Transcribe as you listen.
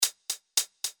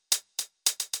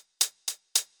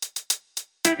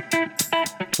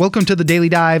Welcome to the Daily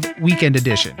Dive Weekend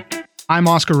Edition. I'm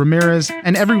Oscar Ramirez,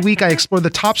 and every week I explore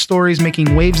the top stories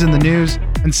making waves in the news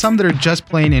and some that are just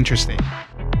plain interesting.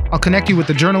 I'll connect you with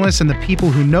the journalists and the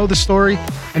people who know the story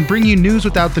and bring you news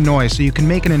without the noise so you can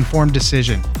make an informed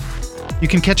decision. You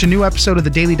can catch a new episode of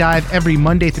the Daily Dive every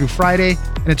Monday through Friday,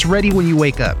 and it's ready when you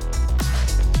wake up.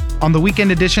 On the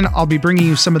Weekend Edition, I'll be bringing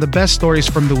you some of the best stories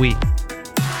from the week.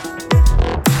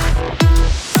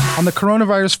 On the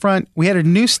coronavirus front, we had a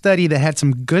new study that had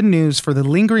some good news for the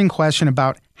lingering question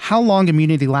about how long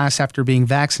immunity lasts after being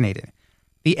vaccinated.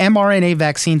 The mRNA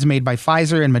vaccines made by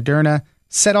Pfizer and Moderna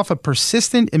set off a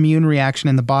persistent immune reaction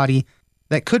in the body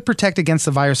that could protect against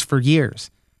the virus for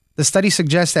years. The study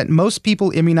suggests that most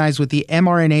people immunized with the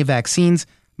mRNA vaccines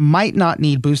might not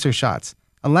need booster shots,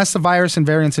 unless the virus and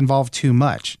variants involve too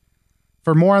much.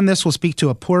 For more on this, we'll speak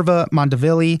to Apurva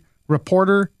Mandavilli,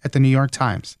 reporter at the New York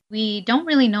Times. We don't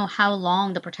really know how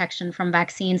long the protection from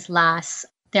vaccines lasts.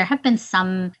 There have been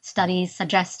some studies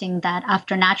suggesting that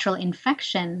after natural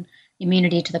infection,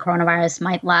 immunity to the coronavirus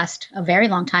might last a very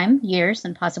long time, years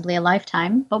and possibly a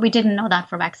lifetime, but we didn't know that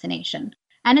for vaccination.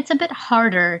 And it's a bit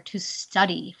harder to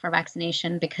study for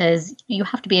vaccination because you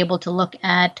have to be able to look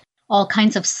at all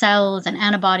kinds of cells and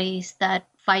antibodies that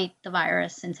fight the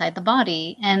virus inside the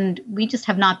body. And we just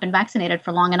have not been vaccinated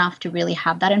for long enough to really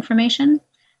have that information.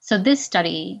 So this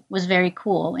study was very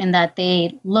cool in that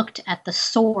they looked at the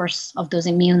source of those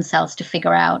immune cells to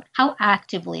figure out how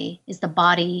actively is the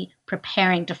body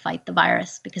preparing to fight the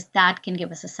virus, because that can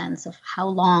give us a sense of how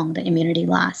long the immunity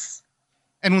lasts.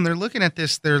 And when they're looking at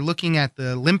this, they're looking at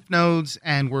the lymph nodes,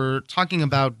 and we're talking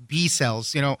about B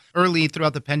cells. You know, early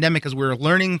throughout the pandemic, as we were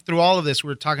learning through all of this, we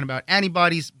were talking about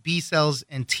antibodies, B cells,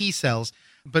 and T cells.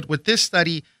 But with this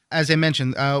study, as I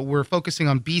mentioned, we're focusing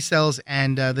on B cells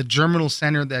and the germinal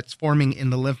center that's forming in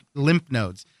the lymph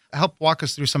nodes. Help walk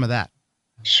us through some of that.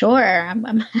 Sure.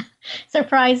 I'm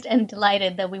surprised and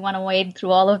delighted that we want to wade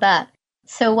through all of that.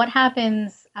 So what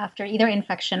happens after either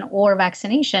infection or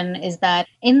vaccination is that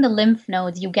in the lymph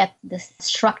nodes, you get this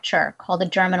structure called the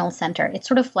germinal center. It's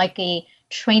sort of like a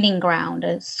training ground,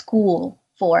 a school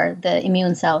for the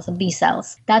immune cells, the B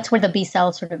cells. That's where the B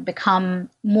cells sort of become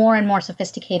more and more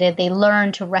sophisticated. They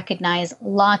learn to recognize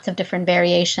lots of different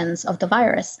variations of the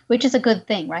virus, which is a good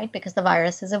thing, right? Because the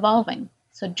virus is evolving.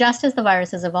 So just as the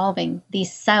virus is evolving,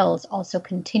 these cells also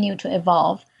continue to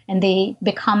evolve, and they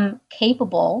become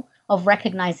capable of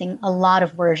recognizing a lot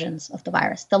of versions of the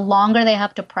virus. The longer they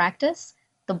have to practice,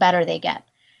 the better they get.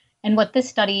 And what this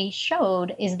study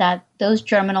showed is that those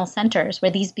germinal centers,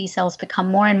 where these B cells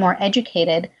become more and more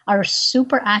educated, are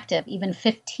super active even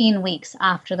 15 weeks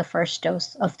after the first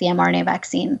dose of the mRNA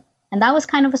vaccine. And that was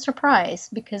kind of a surprise,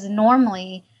 because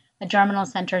normally a germinal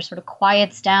center sort of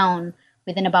quiets down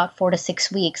within about 4 to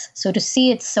 6 weeks. So to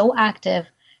see it so active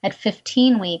at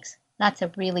 15 weeks, that's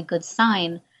a really good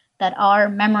sign that our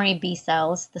memory B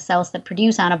cells, the cells that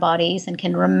produce antibodies and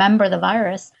can remember the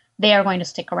virus, they are going to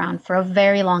stick around for a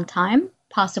very long time,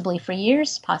 possibly for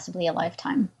years, possibly a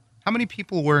lifetime. How many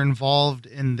people were involved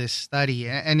in this study?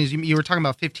 And as you were talking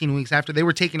about 15 weeks after, they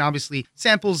were taking obviously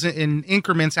samples in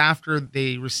increments after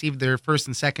they received their first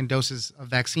and second doses of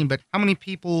vaccine. But how many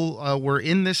people were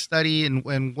in this study,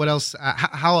 and what else?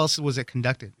 How else was it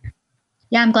conducted?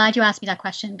 Yeah, I'm glad you asked me that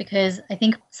question, because I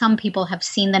think some people have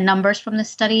seen the numbers from this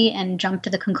study and jumped to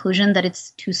the conclusion that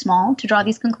it's too small to draw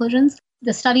these conclusions.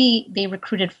 The study, they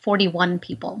recruited 41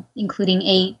 people, including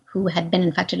 8 who had been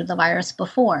infected with the virus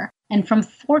before. And from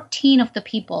 14 of the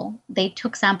people, they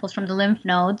took samples from the lymph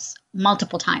nodes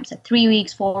multiple times, at 3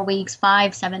 weeks, 4 weeks,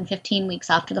 5, 7, 15 weeks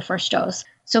after the first dose.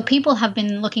 So people have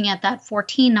been looking at that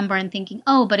 14 number and thinking,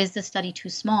 oh, but is this study too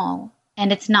small?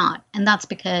 And it's not. And that's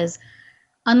because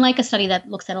unlike a study that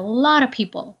looks at a lot of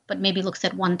people, but maybe looks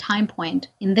at one time point,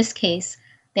 in this case,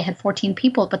 they had 14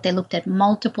 people, but they looked at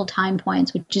multiple time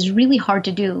points, which is really hard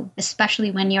to do,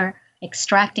 especially when you're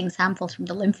extracting samples from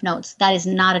the lymph nodes. That is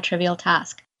not a trivial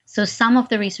task. So some of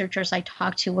the researchers I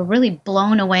talked to were really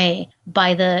blown away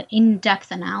by the in-depth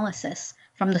analysis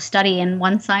from the study. And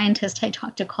one scientist I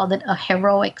talked to called it a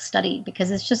heroic study,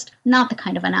 because it's just not the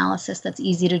kind of analysis that's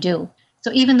easy to do.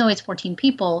 So even though it's 14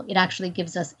 people, it actually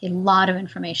gives us a lot of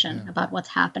information about what's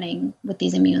happening with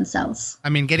these immune cells. I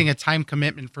mean, getting a time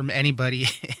commitment from anybody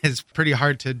is pretty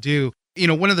hard to do. You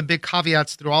know, one of the big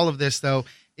caveats through all of this, though,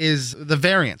 is the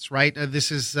variants, right?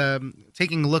 This is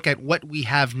taking a look at what we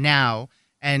have now.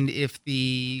 And if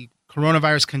the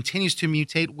coronavirus continues to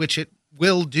mutate, which it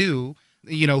will do,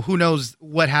 you know, who knows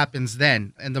what happens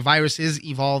then? And the virus is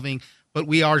evolving, but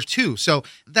we are too. So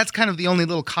that's kind of the only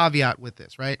little caveat with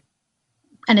this, right?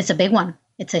 And it's a big one.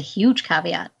 It's a huge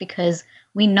caveat, because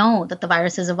we know that the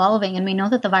virus is evolving, and we know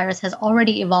that the virus has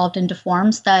already evolved into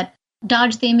forms that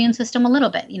dodge the immune system a little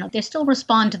bit. They still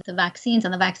respond to the vaccines,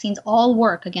 and the vaccines all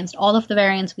work against all of the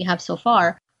variants we have so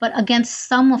far. But against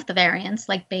some of the variants,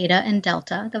 like beta and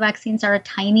delta, the vaccines are a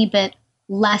tiny bit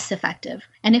less effective.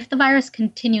 And if the virus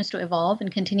continues to evolve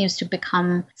and continues to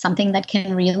become something that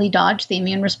can really dodge the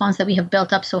immune response that we have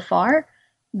built up so far,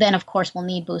 then of course we'll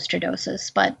need booster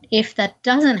doses. But if that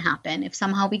doesn't happen, if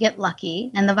somehow we get lucky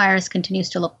and the virus continues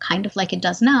to look kind of like it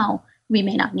does now, we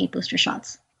may not need booster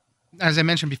shots. As I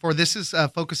mentioned before, this is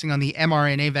focusing on the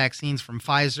mRNA vaccines from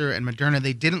Pfizer and Moderna.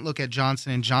 They didn't look at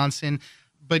Johnson & Johnson.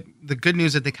 But the good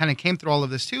news that they kind of came through all of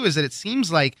this too is that it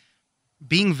seems like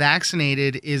being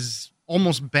vaccinated is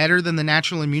almost better than the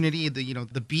natural immunity.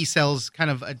 The B cells kind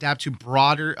of adapt to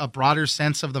a broader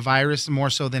sense of the virus, more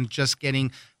so than just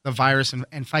getting the virus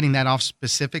and fighting that off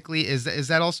specifically. Is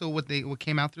that also what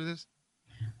came out through this?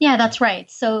 Yeah, that's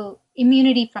right. So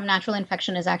immunity from natural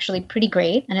infection is actually pretty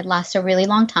great, and it lasts a really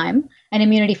long time. And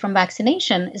immunity from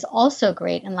vaccination is also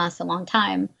great and lasts a long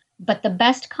time. But the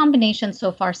best combination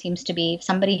so far seems to be if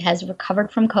somebody has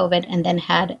recovered from COVID and then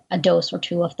had a dose or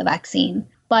two of the vaccine.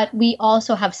 But we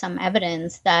also have some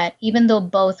evidence that even though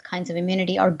both kinds of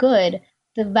immunity are good,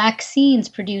 the vaccines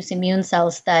produce immune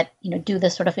cells that, do the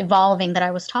sort of evolving that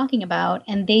I was talking about,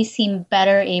 and they seem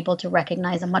better able to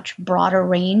recognize a much broader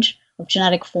range of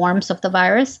genetic forms of the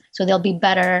virus. So they'll be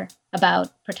better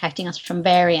about protecting us from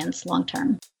variants long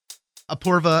term.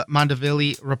 Apurva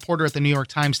Mandavili, reporter at the New York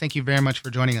Times, thank you very much for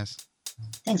joining us.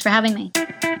 Thanks for having me.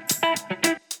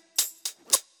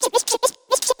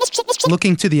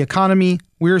 Looking to the economy,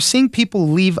 we are seeing people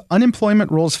leave unemployment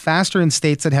rolls faster in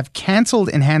states that have canceled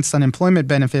enhanced unemployment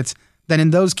benefits than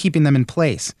in those keeping them in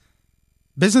place.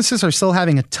 Businesses are still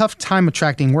having a tough time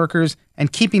attracting workers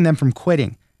and keeping them from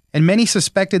quitting, and many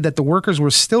suspected that the workers were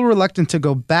still reluctant to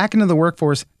go back into the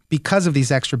workforce because of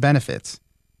these extra benefits.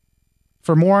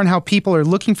 For more on how people are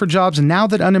looking for jobs now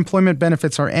that unemployment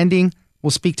benefits are ending, we'll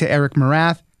speak to Eric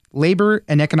Morath, labor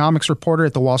and economics reporter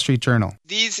at the Wall Street Journal.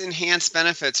 These enhanced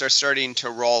benefits are starting to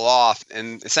roll off,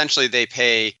 and essentially they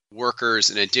pay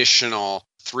workers an additional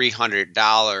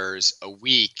 $300 a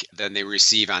week than they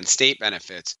receive on state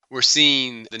benefits. We're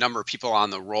seeing the number of people on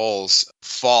the rolls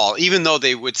fall, even though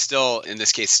they would still, in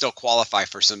this case, still qualify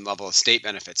for some level of state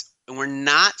benefits. And we're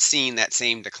not seeing that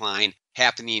same decline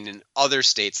happening in other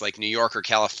states like New York or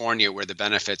California, where the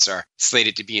benefits are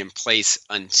slated to be in place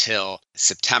until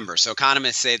September. So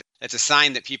economists say that's a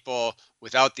sign that people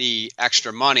without the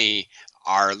extra money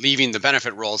are leaving the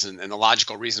benefit rolls. And the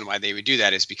logical reason why they would do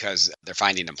that is because they're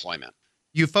finding employment.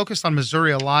 You focused on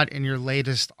Missouri a lot in your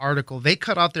latest article. They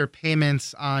cut off their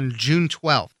payments on June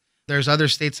 12th. There's other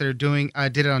states that are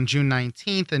did it on June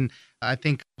 19th, and I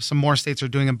think some more states are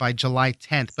doing it by July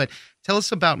 10th. But tell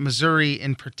us about Missouri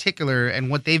in particular and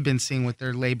what they've been seeing with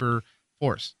their labor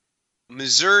force.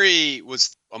 Missouri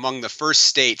was among the first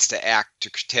states to act to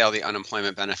curtail the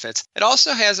unemployment benefits. It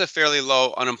also has a fairly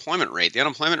low unemployment rate. The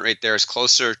unemployment rate there is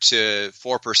closer to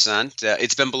 4%.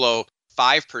 It's been below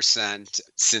 5%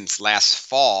 since last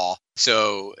fall.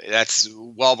 So that's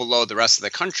well below the rest of the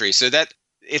country. So that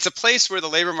it's a place where the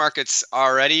labor markets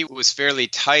already was fairly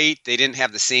tight. They didn't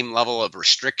have the same level of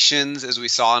restrictions as we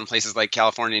saw in places like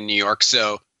California and New York.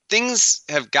 So things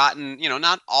have gotten,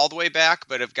 not all the way back,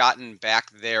 but have gotten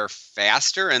back there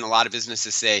faster. And a lot of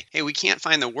businesses say, hey, we can't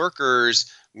find the workers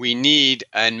we need.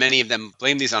 And many of them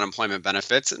blame these unemployment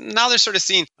benefits. And now they're sort of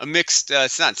seeing a mixed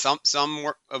sense.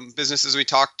 Some businesses we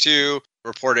talked to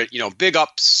reported, big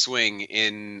upswing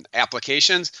in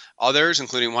applications. Others,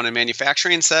 including one in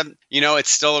manufacturing, said, it's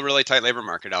still a really tight labor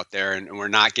market out there, and we're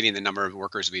not getting the number of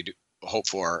workers we hope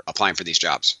for applying for these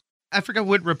jobs. I forgot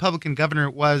what Republican governor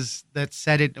it was that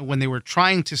said it when they were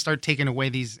trying to start taking away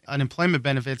these unemployment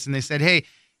benefits. And they said, hey,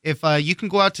 if you can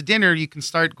go out to dinner, you can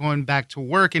start going back to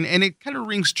work. And it kind of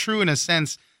rings true in a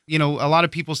sense. A lot of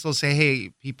people still say,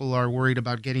 hey, people are worried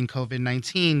about getting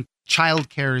COVID-19.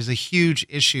 Childcare is a huge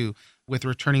issue with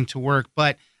returning to work.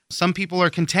 But some people are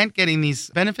content getting these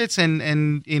benefits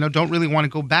and don't really want to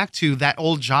go back to that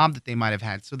old job that they might have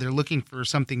had. So they're looking for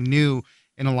something new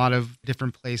in a lot of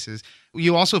different places.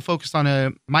 You also focused on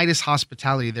a Midas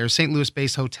Hospitality. They're a St.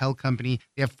 Louis-based hotel company.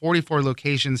 They have 44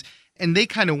 locations. And they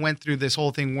kind of went through this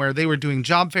whole thing where they were doing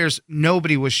job fairs.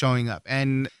 Nobody was showing up.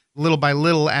 And little by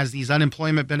little, as these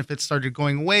unemployment benefits started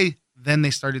going away, then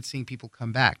they started seeing people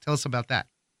come back. Tell us about that.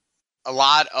 A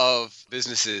lot of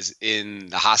businesses in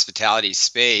the hospitality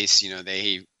space,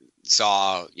 they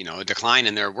saw, a decline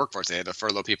in their workforce. They had to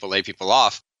furlough people, lay people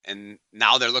off. And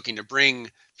now they're looking to bring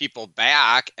people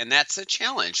back. And that's a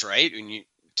challenge, right?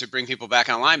 To bring people back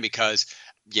online, because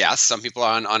yes, some people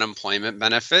are on unemployment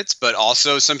benefits, but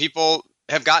also some people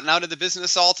have gotten out of the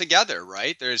business altogether,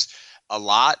 right? There's a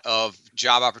lot of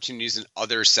job opportunities in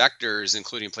other sectors,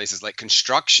 including places like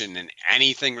construction and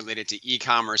anything related to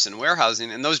e-commerce and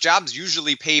warehousing. And those jobs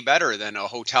usually pay better than a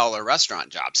hotel or restaurant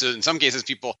job. So in some cases,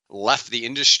 people left the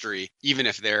industry, even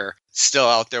if they're still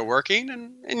out there working.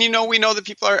 And we know that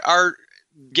people are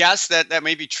guess that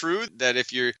may be true, that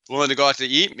if you're willing to go out to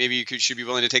eat, maybe you should be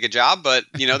willing to take a job. But,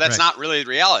 that's Right. not really the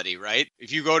reality, right?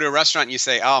 If you go to a restaurant and you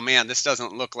say, oh, man, this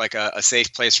doesn't look like a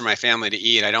safe place for my family to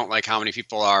eat. I don't like how many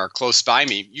people are close by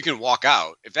me. You can walk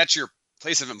out. If that's your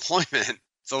place of employment,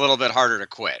 it's a little bit harder to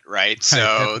quit, right? So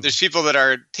definitely. there's people that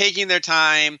are taking their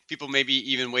time. People maybe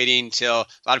even waiting till,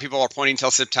 a lot of people are pointing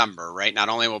till September, right? Not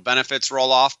only will benefits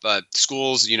roll off, but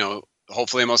schools,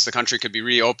 hopefully most of the country could be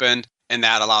reopened. And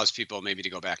that allows people maybe to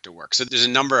go back to work. So there's a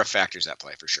number of factors at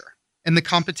play for sure. And the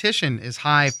competition is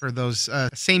high for those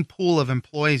same pool of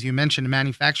employees. You mentioned a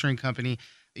manufacturing company.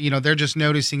 They're just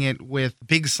noticing it with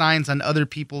big signs on other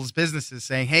people's businesses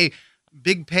saying, hey,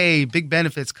 big pay, big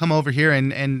benefits, come over here.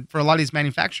 And for a lot of these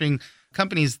manufacturing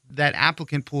companies, that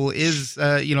applicant pool is,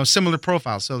 similar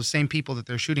profiles. So same people that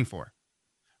they're shooting for.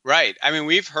 Right. I mean,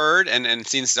 we've heard and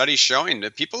seen studies showing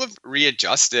that people have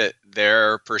readjusted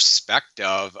their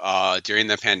perspective during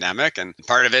the pandemic. And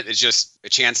part of it is just a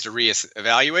chance to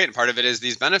reevaluate. And part of it is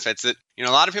these benefits that, a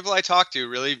lot of people I talk to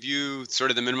really view sort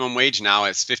of the minimum wage now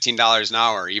as $15 an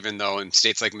hour, even though in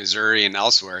states like Missouri and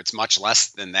elsewhere, it's much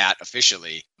less than that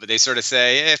officially. But they sort of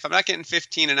say, hey, if I'm not getting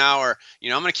 15 an hour, I'm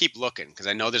going to keep looking because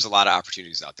I know there's a lot of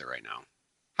opportunities out there right now.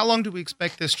 How long do we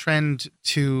expect this trend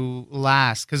to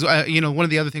last? Because, one of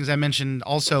the other things I mentioned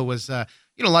also was, a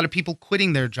lot of people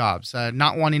quitting their jobs,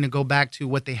 not wanting to go back to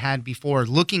what they had before,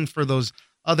 looking for those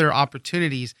other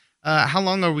opportunities. How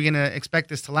long are we going to expect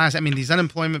this to last? I mean, these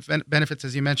unemployment benefits,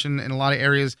 as you mentioned, in a lot of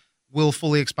areas will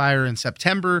fully expire in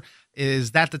September.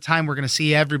 Is that the time we're going to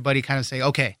see everybody kind of say,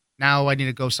 okay, now I need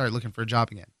to go start looking for a job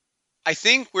again? I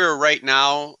think we're right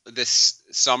now this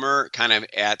summer kind of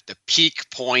at the peak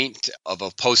point of a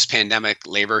post-pandemic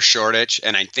labor shortage.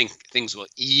 And I think things will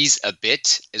ease a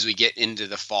bit as we get into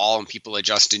the fall and people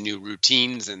adjust to new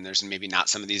routines and there's maybe not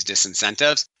some of these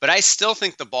disincentives. But I still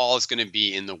think the ball is going to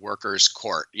be in the workers'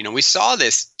 court. We saw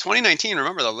this 2019.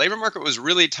 Remember, the labor market was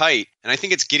really tight. And I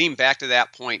think it's getting back to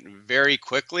that point very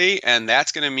quickly. And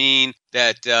that's going to mean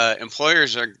that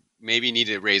employers are maybe need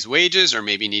to raise wages or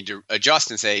maybe need to adjust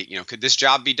and say, could this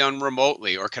job be done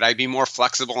remotely or could I be more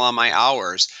flexible on my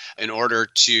hours in order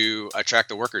to attract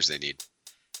the workers they need?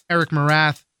 Eric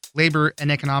Morath, labor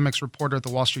and economics reporter at the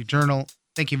Wall Street Journal.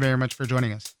 Thank you very much for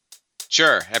joining us.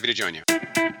 Sure. Happy to join you.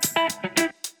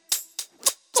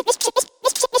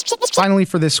 Finally,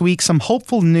 for this week, some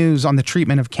hopeful news on the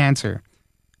treatment of cancer.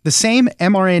 The same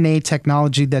mRNA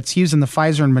technology that's used in the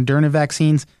Pfizer and Moderna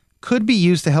vaccines could be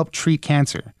used to help treat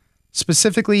cancer.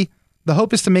 Specifically, the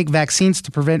hope is to make vaccines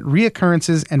to prevent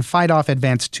reoccurrences and fight off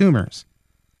advanced tumors.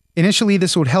 Initially,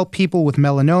 this would help people with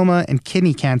melanoma and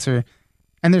kidney cancer,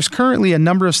 and there's currently a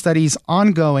number of studies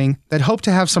ongoing that hope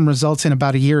to have some results in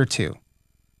about a year or two.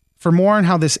 For more on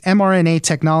how this mRNA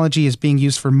technology is being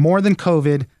used for more than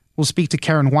COVID, we'll speak to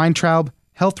Karen Weintraub,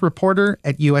 health reporter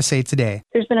at USA Today.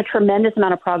 There's been a tremendous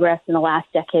amount of progress in the last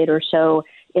decade or so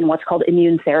in what's called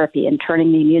immune therapy and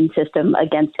turning the immune system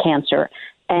against cancer.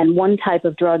 And one type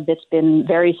of drug that's been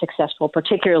very successful,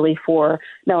 particularly for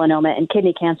melanoma and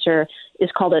kidney cancer, is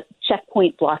called a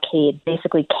checkpoint blockade.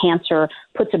 Basically, cancer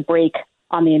puts a brake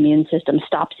on the immune system,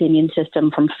 stops the immune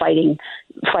system from fighting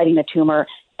the tumor,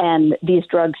 and these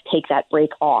drugs take that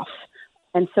brake off.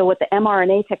 And so what the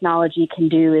mRNA technology can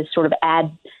do is sort of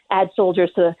add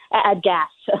gas.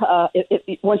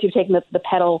 Once you've taken the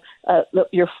pedal,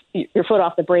 your foot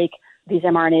off the brake, these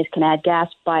mRNAs can add gas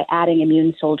by adding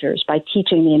immune soldiers, by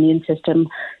teaching the immune system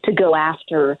to go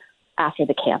after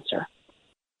the cancer.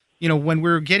 When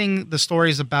we're getting the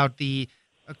stories about the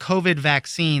COVID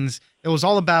vaccines, it was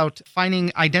all about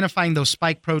identifying those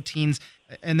spike proteins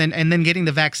and then getting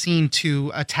the vaccine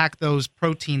to attack those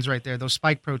proteins right there, those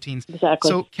spike proteins. Exactly.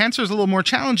 So cancer is a little more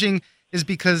challenging is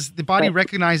because the body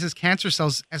recognizes cancer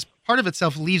cells as part of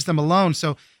itself, leaves them alone.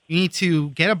 So you need to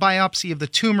get a biopsy of the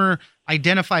tumor,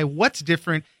 identify what's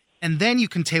different, and then you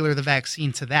can tailor the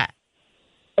vaccine to that.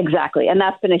 Exactly. And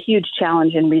that's been a huge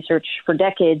challenge in research for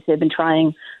decades. They've been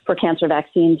trying for cancer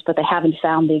vaccines, but they haven't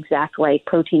found the exact right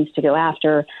proteins to go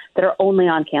after that are only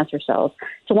on cancer cells.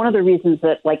 So one of the reasons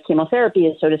that chemotherapy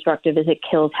is so destructive is it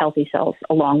kills healthy cells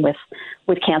along with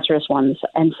cancerous ones.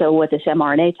 And so what this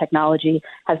mRNA technology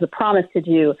has the promise to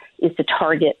do is to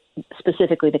target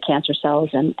specifically the cancer cells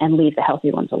and leave the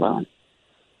healthy ones alone.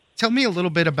 Tell me a little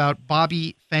bit about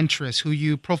Bobby Fentress, who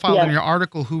you profiled in your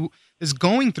article, who is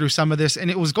going through some of this,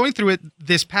 and it was going through it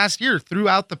this past year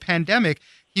throughout the pandemic.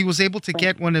 He was able to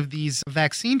get one of these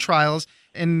vaccine trials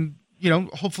and,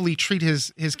 hopefully treat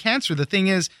his cancer. The thing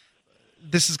is,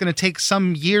 this is going to take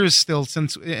some years still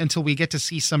until we get to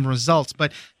see some results.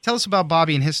 But tell us about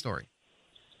Bobby and his story.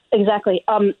 Exactly.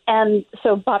 And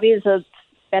so Bobby is a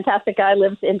fantastic guy,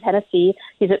 lives in Tennessee.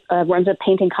 He runs a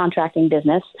painting contracting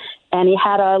business, and he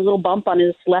had a little bump on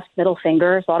his left middle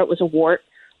finger, thought it was a wart,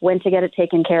 went to get it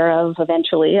taken care of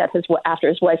eventually after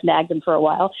his wife nagged him for a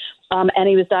while, and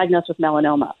he was diagnosed with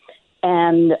melanoma.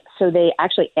 And so they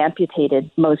actually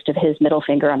amputated most of his middle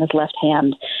finger on his left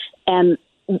hand. And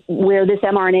where this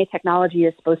mRNA technology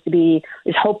is supposed to be,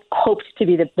 is hoped to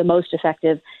be the most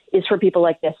effective, is for people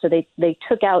like this. So they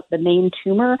took out the main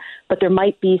tumor, but there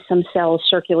might be some cells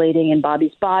circulating in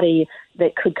Bobby's body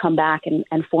that could come back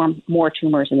and form more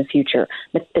tumors in the future.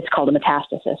 It's called a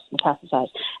metastasize.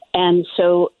 And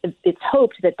so it's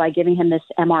hoped that by giving him this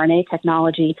mRNA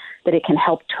technology, that it can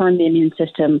help turn the immune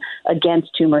system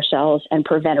against tumor cells and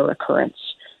prevent a recurrence.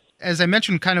 As I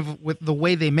mentioned, kind of with the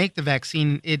way they make the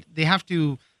vaccine, they have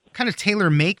to kind of tailor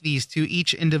make these to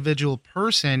each individual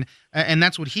person, and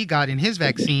that's what he got in his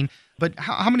vaccine. But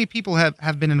how many people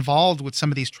have been involved with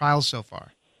some of these trials so far?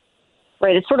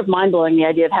 Right. It's sort of mind-blowing, the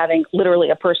idea of having literally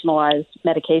a personalized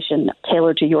medication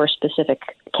tailored to your specific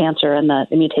cancer and the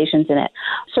mutations in it.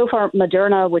 So far,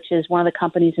 Moderna, which is one of the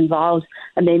companies involved,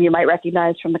 a name you might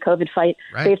recognize from the COVID fight,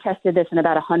 they've tested this in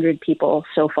about 100 people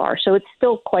so far. So it's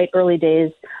still quite early days,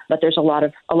 but there's a lot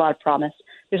of promise.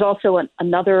 There's also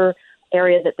another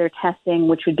area that they're testing,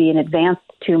 which would be in advanced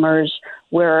tumors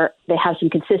where they have some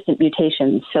consistent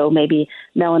mutations. So maybe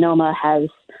melanoma has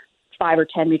 5 or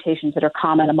 10 mutations that are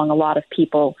common among a lot of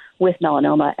people with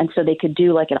melanoma. And so they could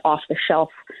do like an off-the-shelf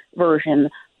version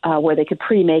where they could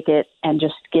pre-make it and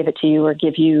just give it to you, or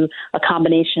give you a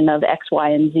combination of X, Y,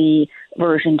 and Z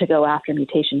version to go after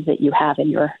mutations that you have in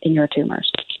your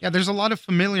tumors. Yeah, there's a lot of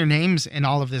familiar names in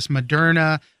all of this.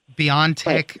 Moderna,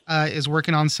 BioNTech is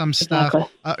working on some stuff.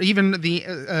 Exactly. Even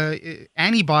the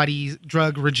antibody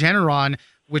drug Regeneron,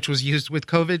 which was used with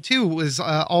COVID too, was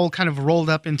all kind of rolled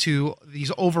up into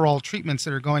these overall treatments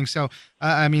that are going. So,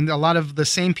 a lot of the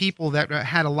same people that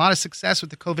had a lot of success with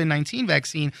the COVID-19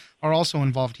 vaccine are also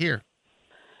involved here.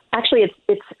 Actually,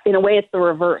 it's in a way, it's the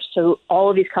reverse. So all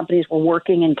of these companies were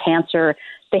working in cancer.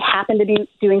 They happen to be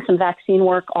doing some vaccine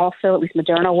work also, at least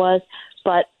Moderna was,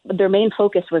 but their main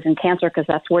focus was in cancer because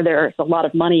that's where there's a lot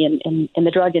of money in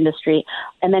the drug industry.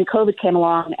 And then COVID came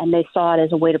along, and they saw it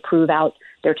as a way to prove out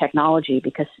their technology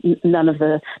because none of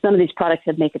these products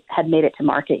had made it to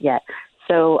market yet.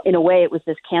 So in a way, it was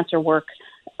this cancer work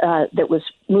that was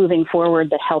moving forward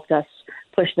that helped us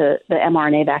push the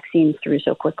mRNA vaccines through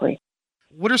so quickly.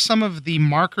 What are some of the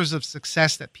markers of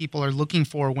success that people are looking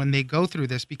for when they go through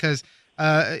this? Because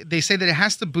they say that it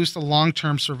has to boost the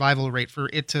long-term survival rate for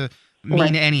it to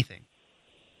mean anything.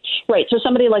 Right. So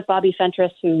somebody like Bobby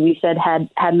Fentress, who we said had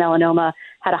melanoma,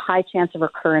 had a high chance of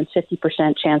recurrence,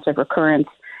 50% chance of recurrence.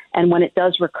 And when it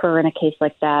does recur in a case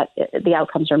like that, the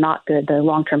outcomes are not good. The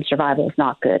long-term survival is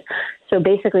not good. So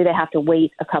basically they have to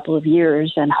wait a couple of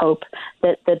years and hope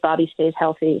that Bobby stays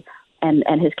healthy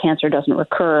and his cancer doesn't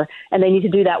recur. And they need to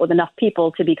do that with enough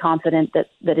people to be confident that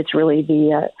it's really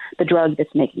the drug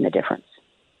that's making the difference.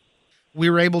 We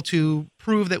were able to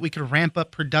prove that we could ramp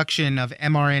up production of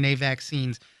mRNA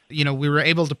vaccines. We were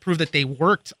able to prove that they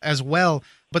worked as well.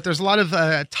 But there's a lot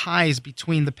of ties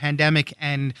between the pandemic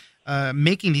and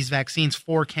making these vaccines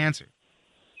for cancer.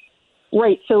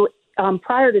 Right. So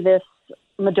prior to this,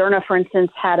 Moderna, for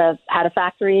instance, had a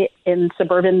factory in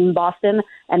suburban Boston,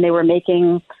 and they were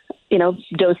making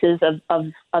doses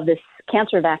of this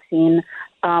cancer vaccine,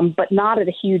 but not at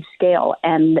a huge scale.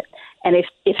 And if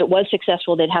it was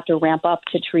successful, they'd have to ramp up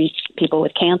to treat people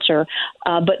with cancer.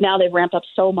 But now they've ramped up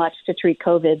so much to treat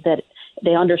COVID that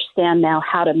they understand now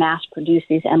how to mass produce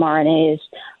these mRNAs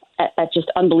at just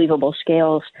unbelievable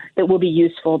scales that will be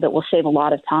useful, that will save a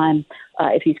lot of time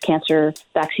if these cancer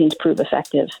vaccines prove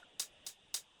effective.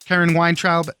 Karen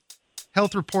Weintraub,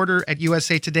 health reporter at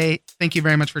USA Today. Thank you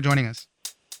very much for joining us.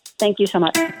 Thank you so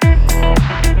much.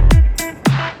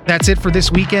 That's it for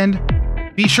this weekend.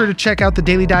 Be sure to check out The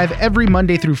Daily Dive every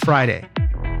Monday through Friday.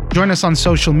 Join us on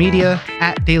social media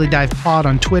at Daily Dive Pod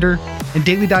on Twitter and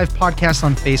Daily Dive Podcast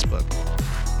on Facebook.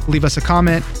 Leave us a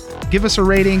comment, give us a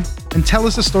rating, and tell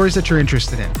us the stories that you're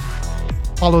interested in.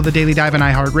 Follow The Daily Dive on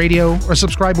iHeartRadio or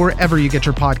subscribe wherever you get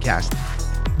your podcast.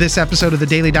 This episode of The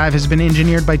Daily Dive has been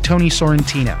engineered by Tony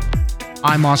Sorrentino.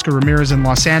 I'm Oscar Ramirez in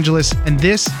Los Angeles, and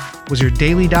this was your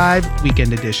Daily Dive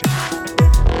Weekend Edition.